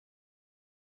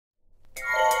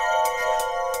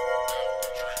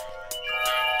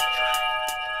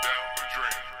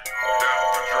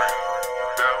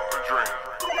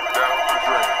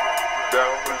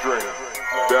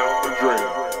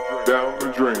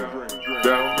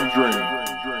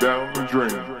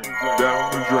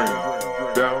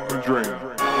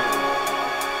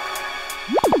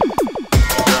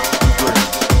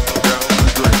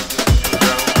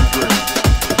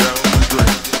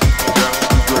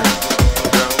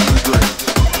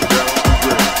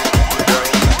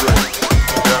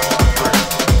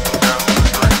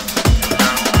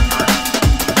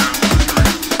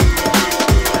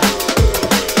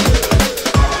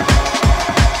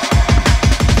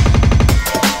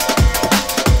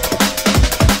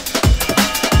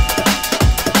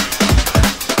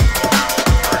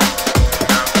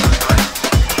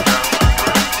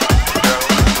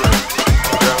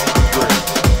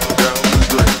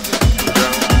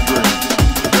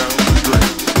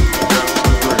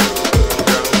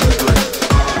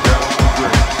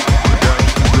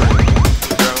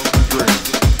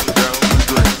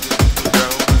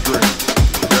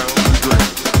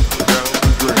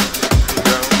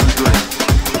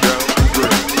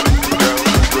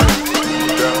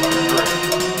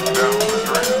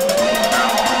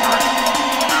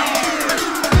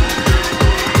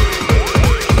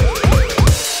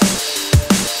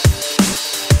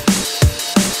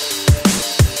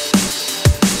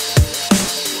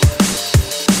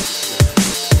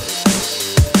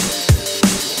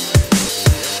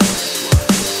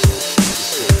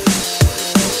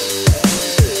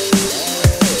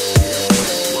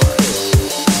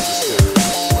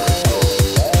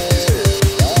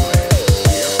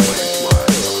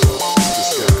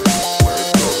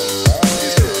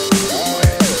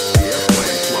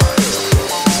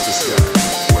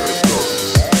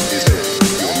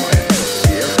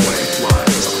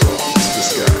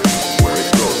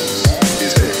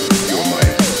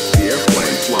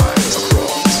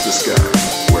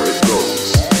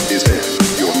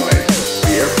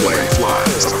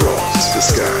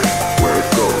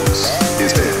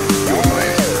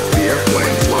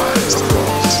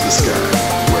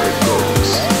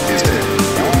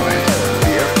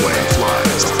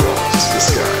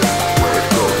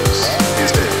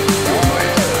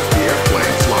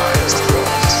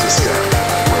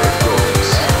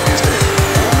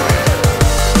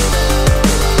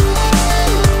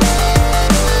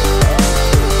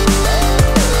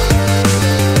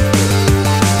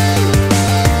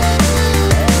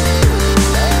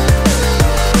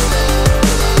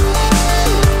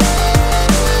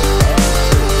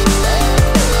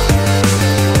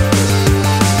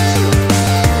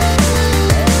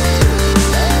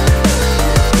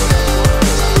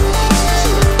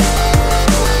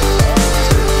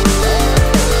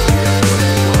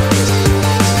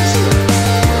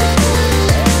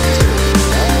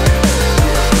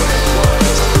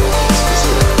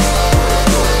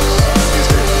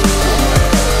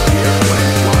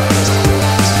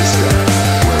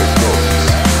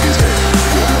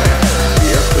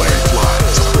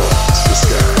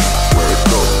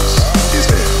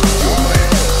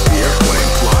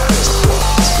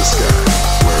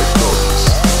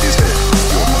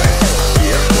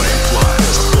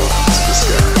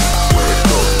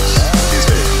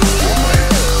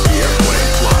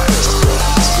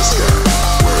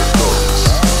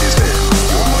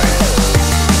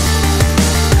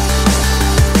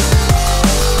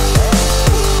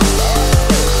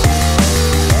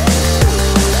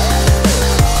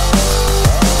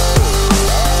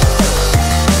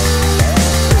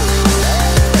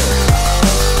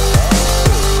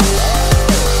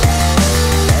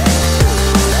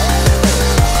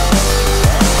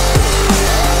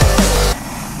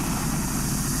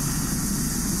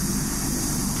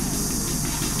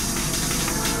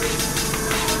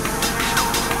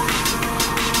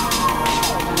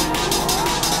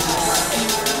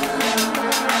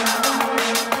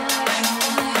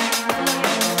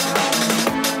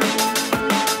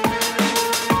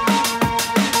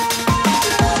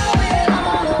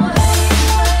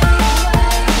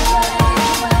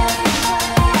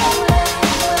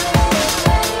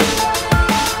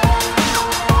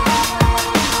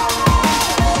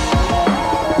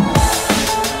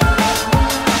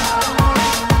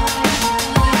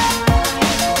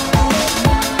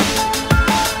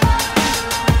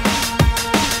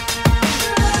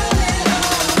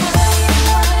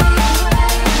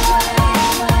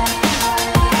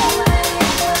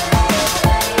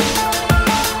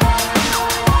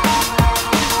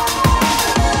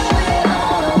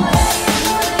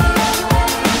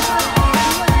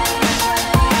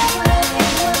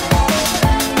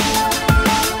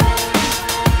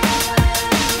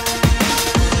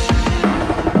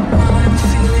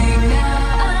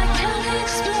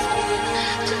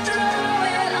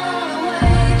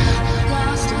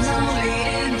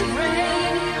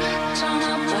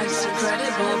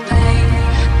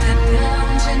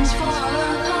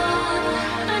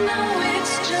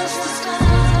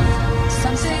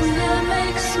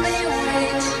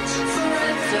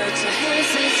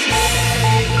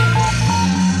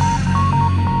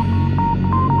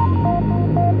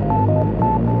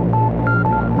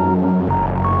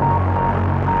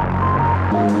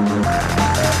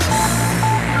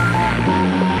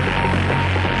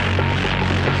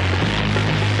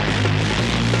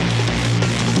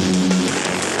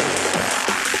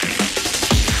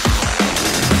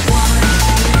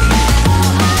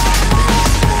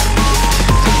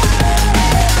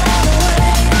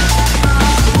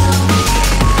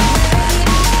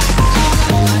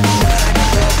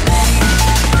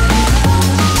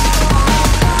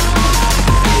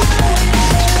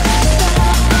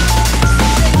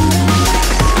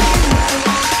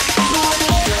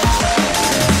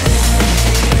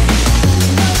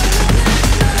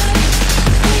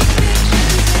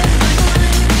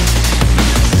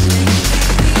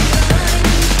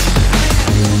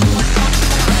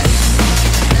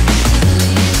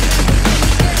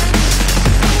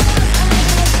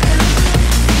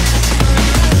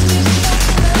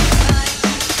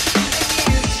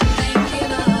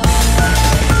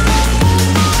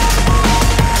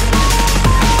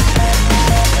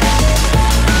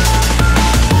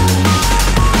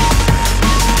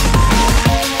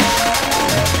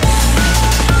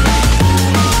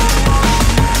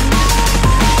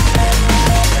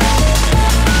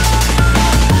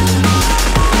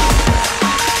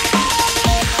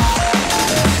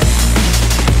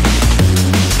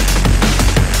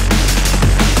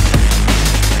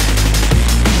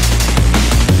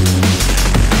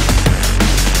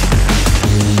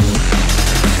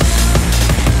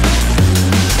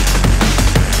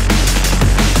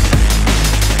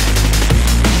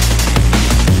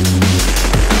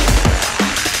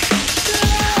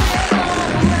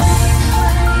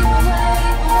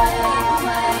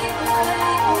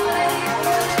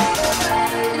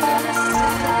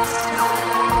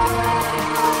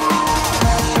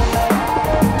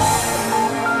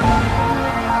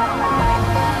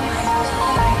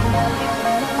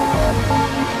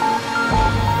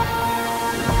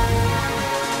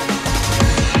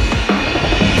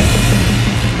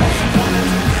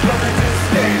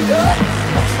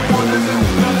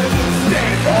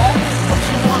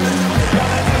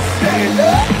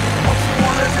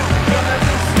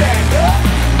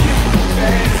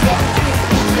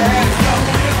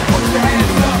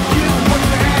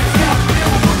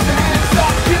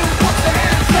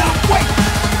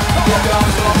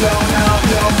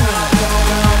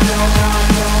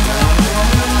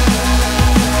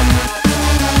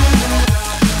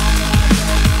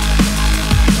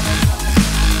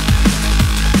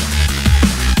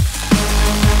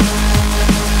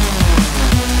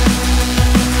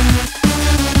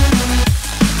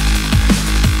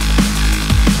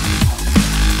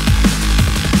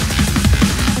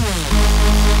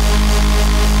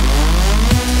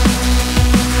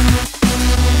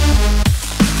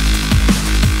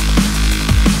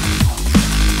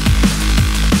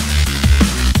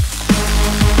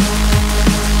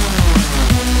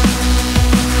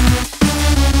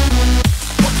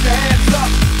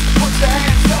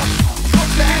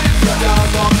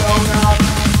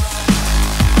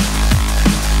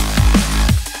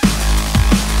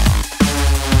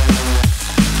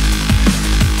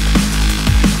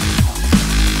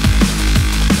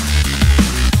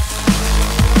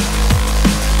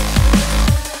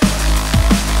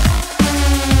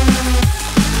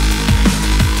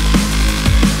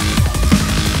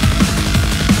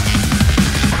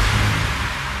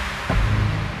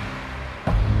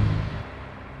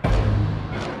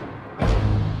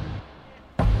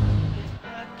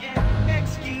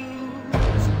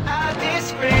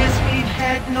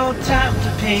no time to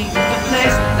paint the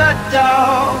place. The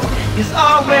dog is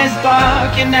always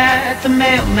barking at the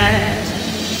mailman.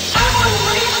 I won't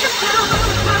waste your time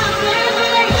with my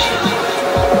revelation.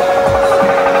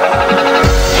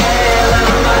 Hello,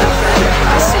 my friend,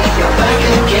 I see you're back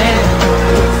again.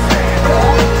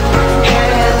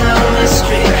 Hello,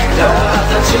 mystery, don't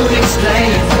bother to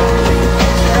explain.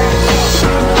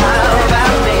 How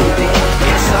about baby,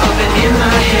 it's all been in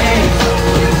my head.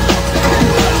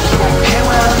 Hey,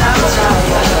 well, I'm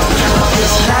tired of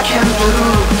this black and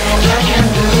blue, black and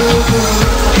blue.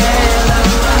 Hello,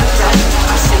 my friend,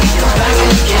 I see you're back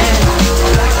again.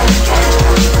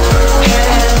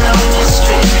 Hello,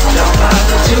 mystery, don't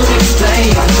bother to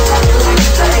explain.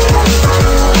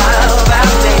 How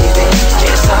about baby,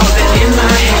 it's all been in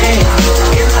my head.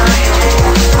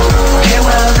 Hey,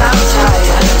 well, I'm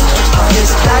tired of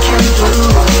this black and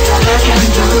blue, black and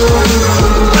blue.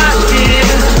 My dear,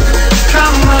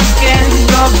 come again,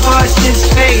 your voice is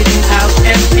fading out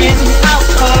and in, out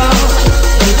of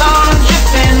the long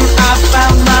dripping. I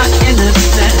found my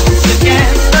innocence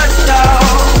again. The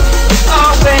dog is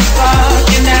always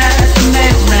barking at the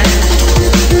mailman.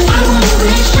 I won't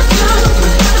waste your time.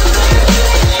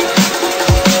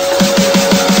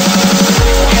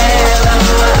 Hello,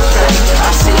 my friend,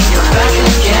 I see you're back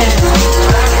again.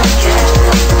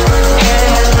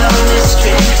 Hello,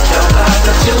 mystery, don't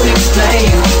bother to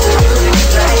explain.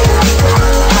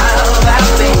 How about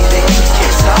baby,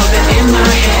 it's all been in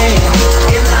my head.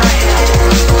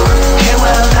 Hey,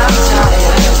 well, I'm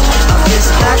tired of this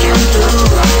black and blue,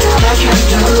 black and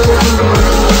blue.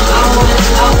 I want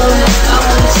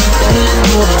something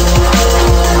more.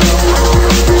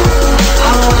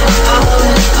 I want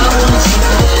something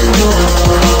more.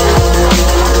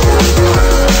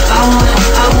 I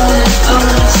want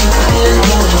something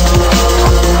more.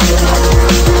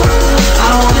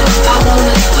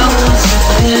 I want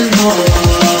something more.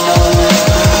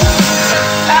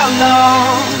 How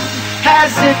long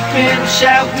has it been?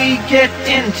 Shall we get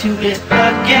into it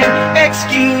again?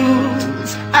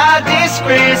 Excuse our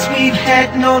disgrace, we've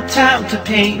had no time to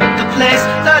paint the place.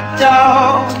 The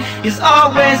dog is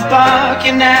always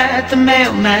barking at the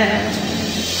mailman.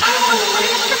 I wanna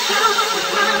waste your time with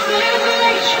my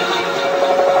revelation.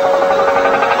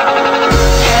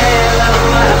 Hello,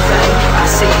 my friend, I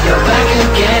see you're back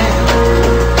again.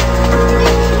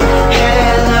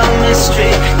 Hello,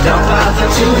 mystery, don't bother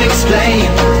to explain.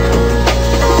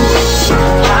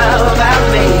 How about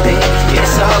baby,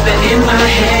 it's all been in my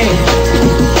head.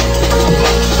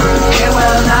 Hey,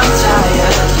 well, I'm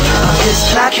tired of this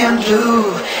black and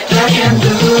blue, black and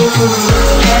blue.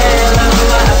 Hello,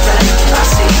 my friend, I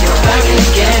see you're back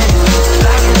again.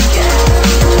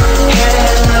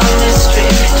 Hello, mystery,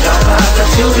 don't bother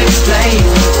to explain.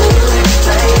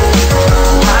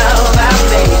 How about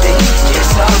baby,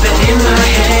 it's all been in my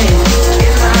head.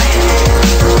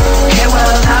 Hey,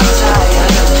 well, I'm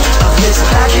tired of this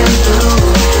black and blue,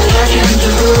 black and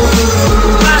blue.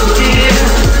 My dear,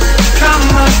 come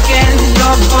again,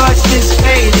 your voice is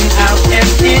fading out and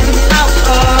in, out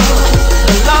of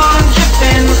the long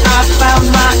dripping. I found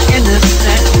my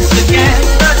innocence again.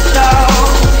 The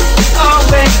dog is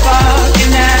always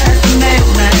barking at the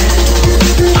mailman.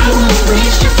 I won't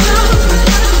waste your time.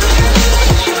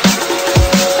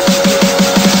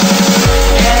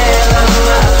 Hello,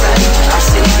 my friend, I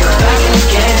see you're back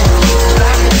again.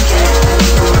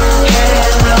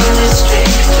 Hello, mystery,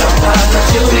 don't bother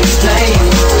to explain.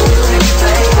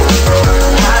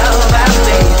 How about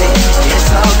baby, it's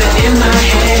all been in my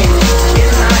head.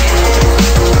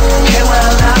 Hey,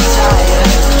 well, I'm tired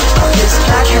of this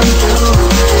black and blue,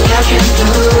 black and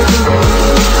blue.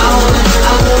 I want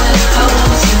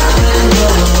something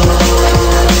more.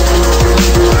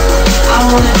 I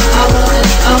want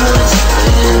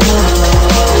something more.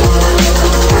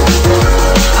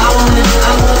 I want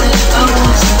something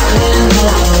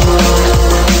more.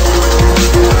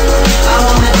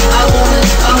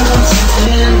 I want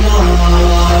something more.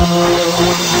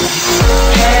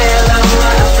 Hello,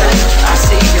 my friend, I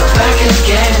see you're back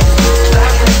again.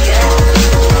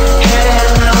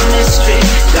 Hello, mystery,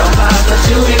 don't bother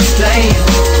to explain.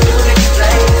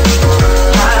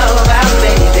 How about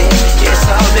baby, it's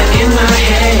all been in my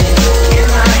head.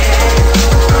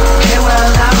 Hey, well,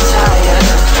 I'm tired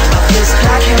of this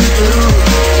black and blue,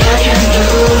 black and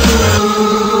blue.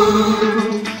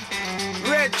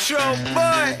 Retro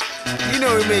boy, you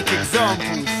know we make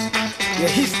examples. Your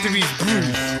history's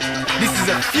bruised. This is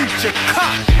a future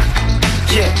cut.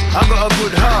 Yeah, I got a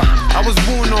good heart. I was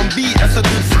born on beat, that's a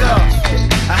good start.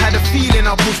 I had a feeling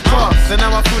I pushed past, and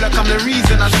now I feel like I'm the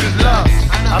reason I should last.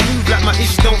 I move like my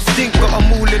ish don't stink, got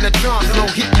them all in a trance, no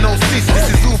hypnosis.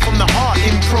 This is all from the heart,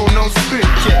 impro, no script,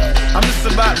 yeah. I'm just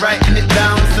about writing it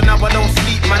down, so now I don't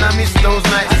sleep, man, I miss those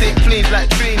nights. Take planes like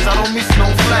trains, I don't miss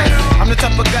no flights. I'm the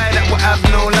type of guy that will have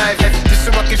no life, just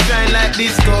so I can shine like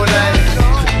disco lights.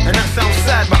 And that sounds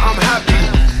sad, but I'm happy,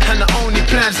 and the only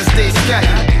plan's to stay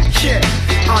scatty. Yeah,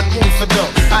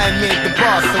 unorthodox, I made the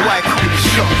bar, so I call the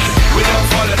shots. We don't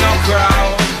follow no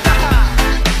crowd,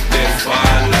 they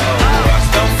follow us.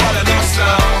 Don't follow no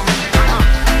sound,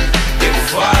 it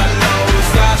follows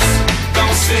us.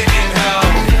 Don't sit in hell,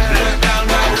 look down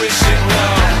now wishing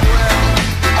well.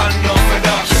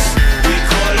 Unorthodox, we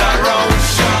call our own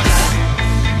shots.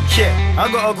 Yeah, I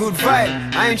got a good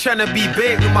vibe, I ain't tryna be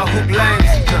big with my hook lines.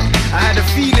 No, I had a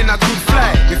feeling I could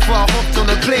fly before I hopped on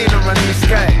a plane and ran the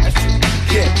sky.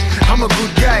 Yeah, I'm a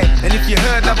good guy, and if you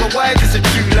heard otherwise, it's a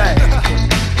true lie.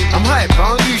 I'm hype,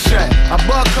 I don't do shy. I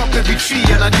bark up every tree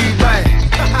and I do bite.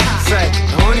 Say,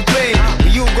 I'm only playing,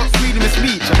 we all got freedom of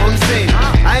speech, I'm on sane.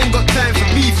 I ain't got time for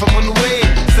beef, I'm on the way.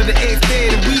 So the 8th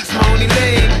day of the week's my only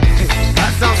lane.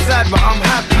 That sounds sad, but I'm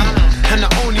happy, and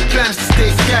the only plan's to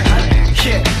stay scatty.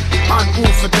 Yeah,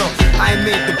 unorthodox, I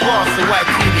made the bar, so I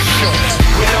call the shots.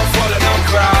 We don't follow no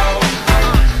crowd,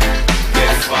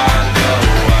 they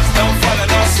follow us. Don't follow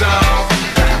no sound,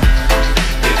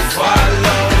 it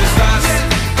follows us.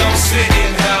 Don't sit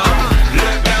in hell,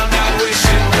 look down now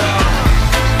wishing well.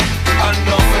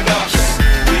 Unorthodox,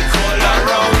 we call our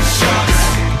own shots.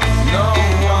 No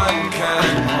one can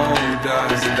hold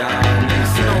us down.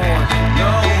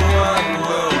 No one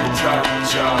will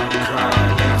touch our crown.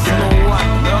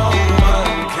 No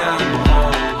one can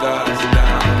hold us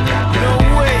down. No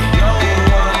way. No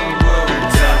one will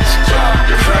touch our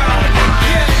crown.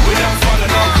 We don't follow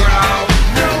no crowd,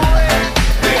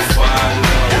 they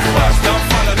follow us. Don't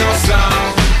follow no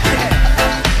sound,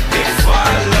 it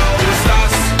follows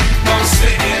us. Don't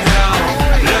sit in hell,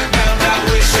 look down now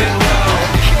wishing well.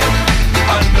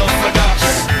 Unorthodox,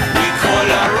 we call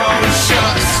our own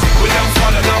shots. We don't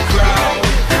follow no crowd,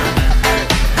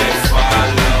 they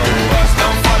follow us.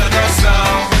 Don't follow no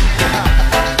sound,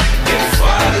 it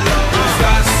follows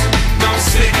us. Don't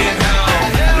sit in hell,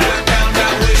 look down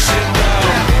now wishing well.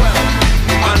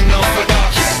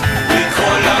 Unorthodox, we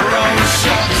call our own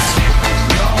shots.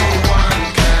 No one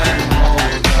can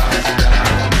hold us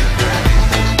down.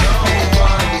 No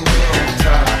one will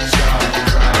touch our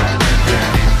crown.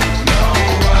 No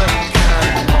one can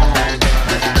hold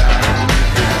us down.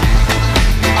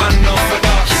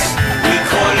 Unorthodox, we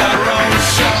call our own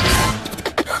shots.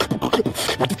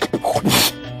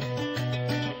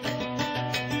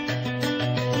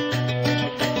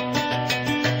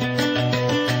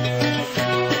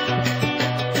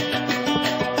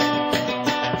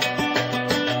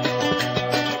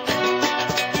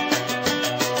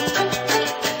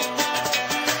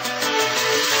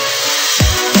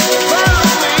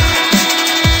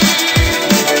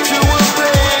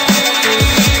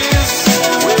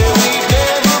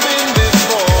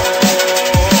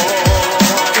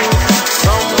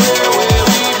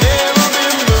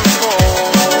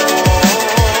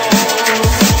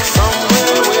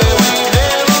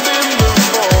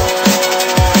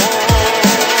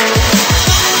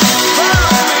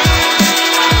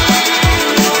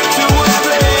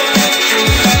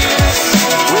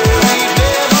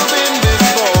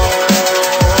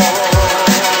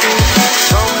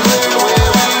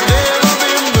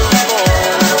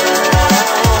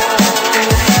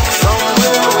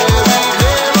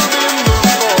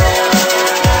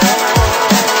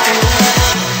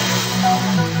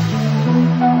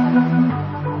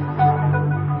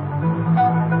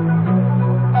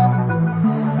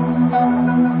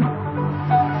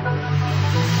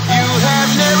 You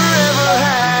have never ever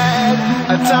had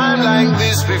a time like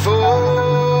this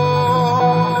before.